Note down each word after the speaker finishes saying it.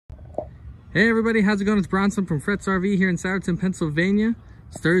Hey everybody, how's it going? It's Bronson from Fretz RV here in Souderton, Pennsylvania.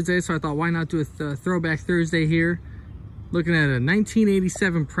 It's Thursday, so I thought why not do a Throwback Thursday here. Looking at a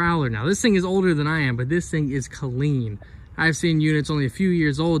 1987 Prowler. Now this thing is older than I am, but this thing is clean. I've seen units only a few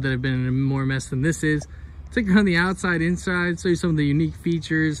years old that have been in more mess than this is. Take it on the outside, inside, show you some of the unique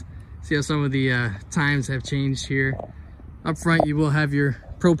features. See how some of the times have changed here. Up front you will have your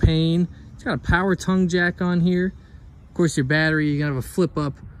propane. It's got a power tongue jack on here. Of course your battery, you have a flip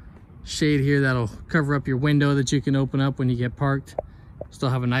up shade here that'll cover up your window that you can open up when you get parked. Still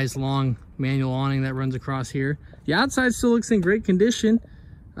have a nice long manual awning that runs across here. The outside still looks in great condition.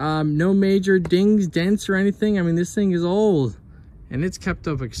 No major dings, dents or anything. I mean, this thing is old and it's kept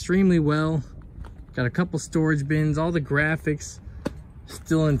up extremely well. Got a couple storage bins, all the graphics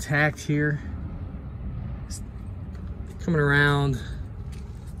still intact here. Coming around,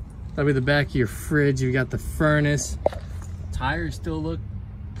 that'll be the back of your fridge. You got the furnace. Tires still look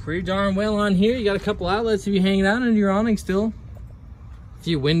pretty darn well on here. You got a couple outlets if you're hanging out under your awning still. A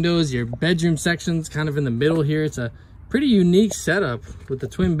few windows. Your bedroom section's kind of in the middle here. It's a pretty unique setup with the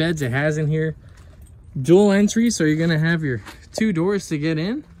twin beds it has in here. Dual entry, so you're gonna have your two doors to get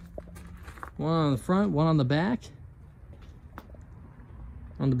in. One on the front, one on the back.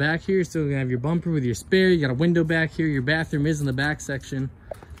 On the back here, you're still gonna have your bumper with your spare. You got a window back here. Your bathroom is in the back section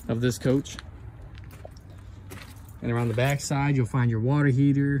of this coach. And around the back side, you'll find your water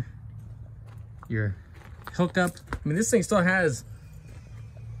heater, your hookup. I mean, this thing still has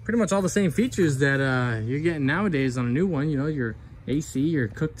pretty much all the same features that you're getting nowadays on a new one. You know, your AC, your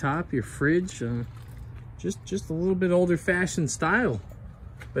cooktop, your fridge, just a little bit older fashioned style.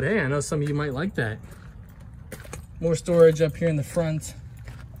 But hey, I know some of you might like that. More storage up here in the front.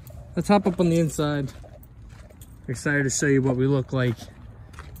 Let's hop up on the inside. Excited to show you what we look like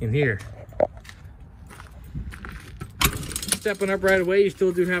in here. Stepping up right away, you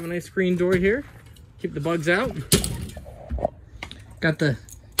still do have a nice screen door here. Keep the bugs out. Got the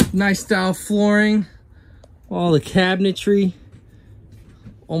nice style flooring, all the cabinetry,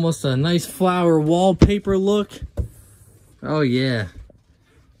 almost a nice flower wallpaper look. Oh yeah,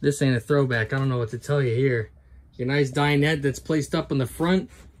 this ain't a throwback. I don't know what to tell you here. Your nice dinette that's placed up in the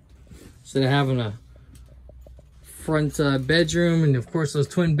front instead of having a front bedroom, and of course those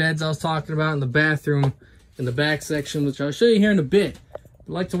twin beds I was talking about in the bathroom in the back section, which I'll show you here in a bit. I'd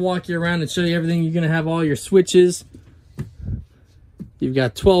like to walk you around and show you everything. You're gonna have all your switches. You've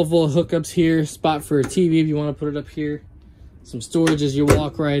got 12-volt hookups here, spot for a TV if you want to put it up here. Some storage as you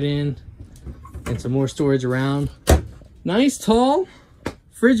walk right in, and some more storage around. Nice tall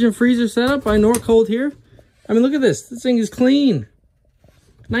fridge and freezer setup by Norcold here. I mean, look at this. This thing is clean.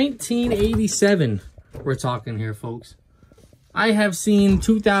 1987 we're talking here, folks. I have seen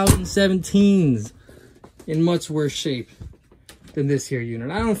 2017s in much worse shape than this here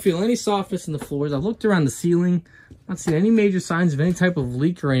unit. I don't feel any softness in the floors. I've looked around the ceiling, not seen any major signs of any type of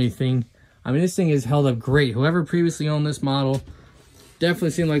leak or anything. I mean, this thing is held up great. Whoever previously owned this model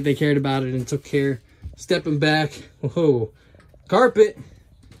definitely seemed like they cared about it and took care. Stepping back, whoa, carpet,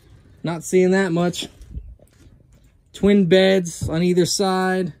 not seeing that much. Twin beds on either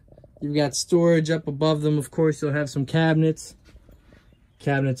side. You've got storage up above them. Of course, you'll have some cabinets.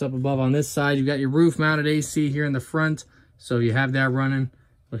 Cabinets up above on this side. You've got your roof mounted AC here in the front, so you have that running.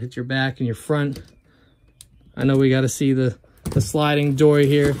 It'll hit your back and your front. I know we got to see the sliding door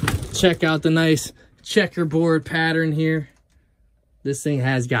here. Check out the nice checkerboard pattern here. This thing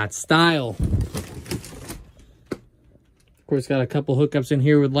has got style. Of course, got a couple hookups in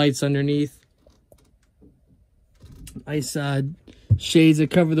here with lights underneath. Nice shades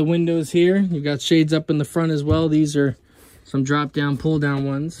that cover the windows here. You've got shades up in the front as well. These are some drop down, pull down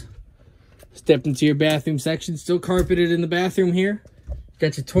ones. Step into your bathroom section. Still carpeted in the bathroom here.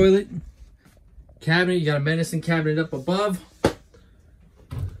 Got your toilet cabinet. You got a medicine cabinet up above.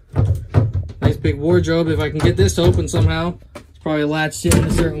 Nice big wardrobe. If I can get this open somehow. It's probably latched in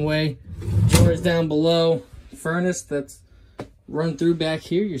a certain way. Drawers down below. Furnace that's run through back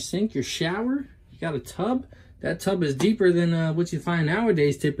here. Your sink, your shower. You got a tub. That tub is deeper than what you find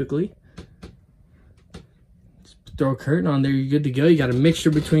nowadays typically. Throw a curtain on there, you're good to go. You got a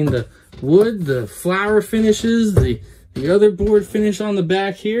mixture between the wood, the flower finishes, the other board finish on the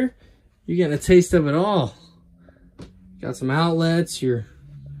back here. You're getting a taste of it all. Got some outlets, your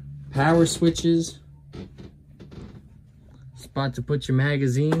power switches. Spot to put your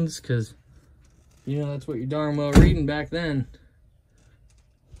magazines, because you know that's what you're darn well reading back then.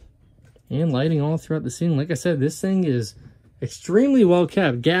 And lighting all throughout the ceiling. Like I said, this thing is extremely well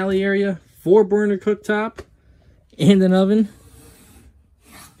kept. Galley area, 4-burner cooktop, and an oven.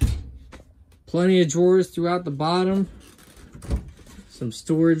 Plenty of drawers throughout the bottom. Some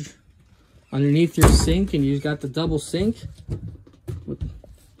storage underneath your sink, and you've got the double sink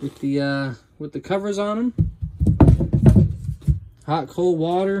with the covers on them. Hot, cold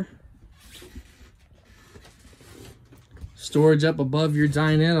water. Storage up above your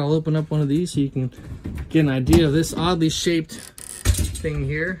dinette. I'll open up one of these so you can get an idea of this oddly shaped thing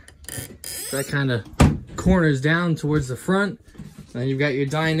here. That kind of corners down towards the front. Then you've got your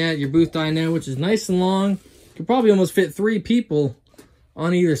dinette, your booth dinette, which is nice and long. You could probably almost fit 3 people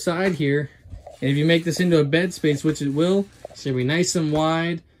on either side here. And if you make this into a bed space, which it will, it's going to be nice and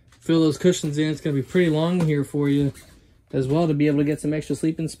wide. Fill those cushions in. It's going to be pretty long here for you as well to be able to get some extra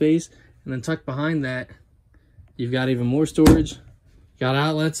sleeping space. And then tucked behind that, you've got even more storage. Got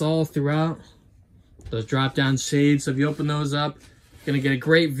outlets all throughout. Those drop-down shades. So if you open those up, you're going to get a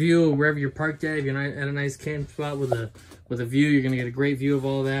great view of wherever you're parked at. If you're at a nice camp spot with a view, you're going to get a great view of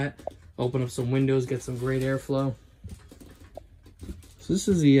all that. Open up some windows, get some great airflow. So this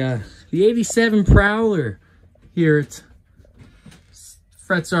is the 87 Prowler here at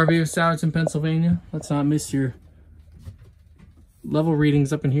Fretz RV of Sourton, Pennsylvania. Let's not miss your level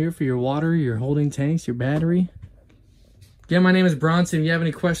readings up in here for your water, your holding tanks, your battery. Again, my name is Bronson. If you have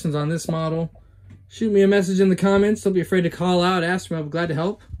any questions on this model, shoot me a message in the comments. Don't be afraid to call out, ask me. I'll be glad to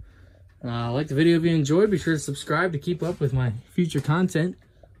help. Like the video if you enjoyed. Be sure to subscribe to keep up with my future content.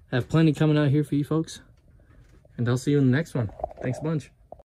 I have plenty coming out here for you folks. And I'll see you in the next one. Thanks a bunch.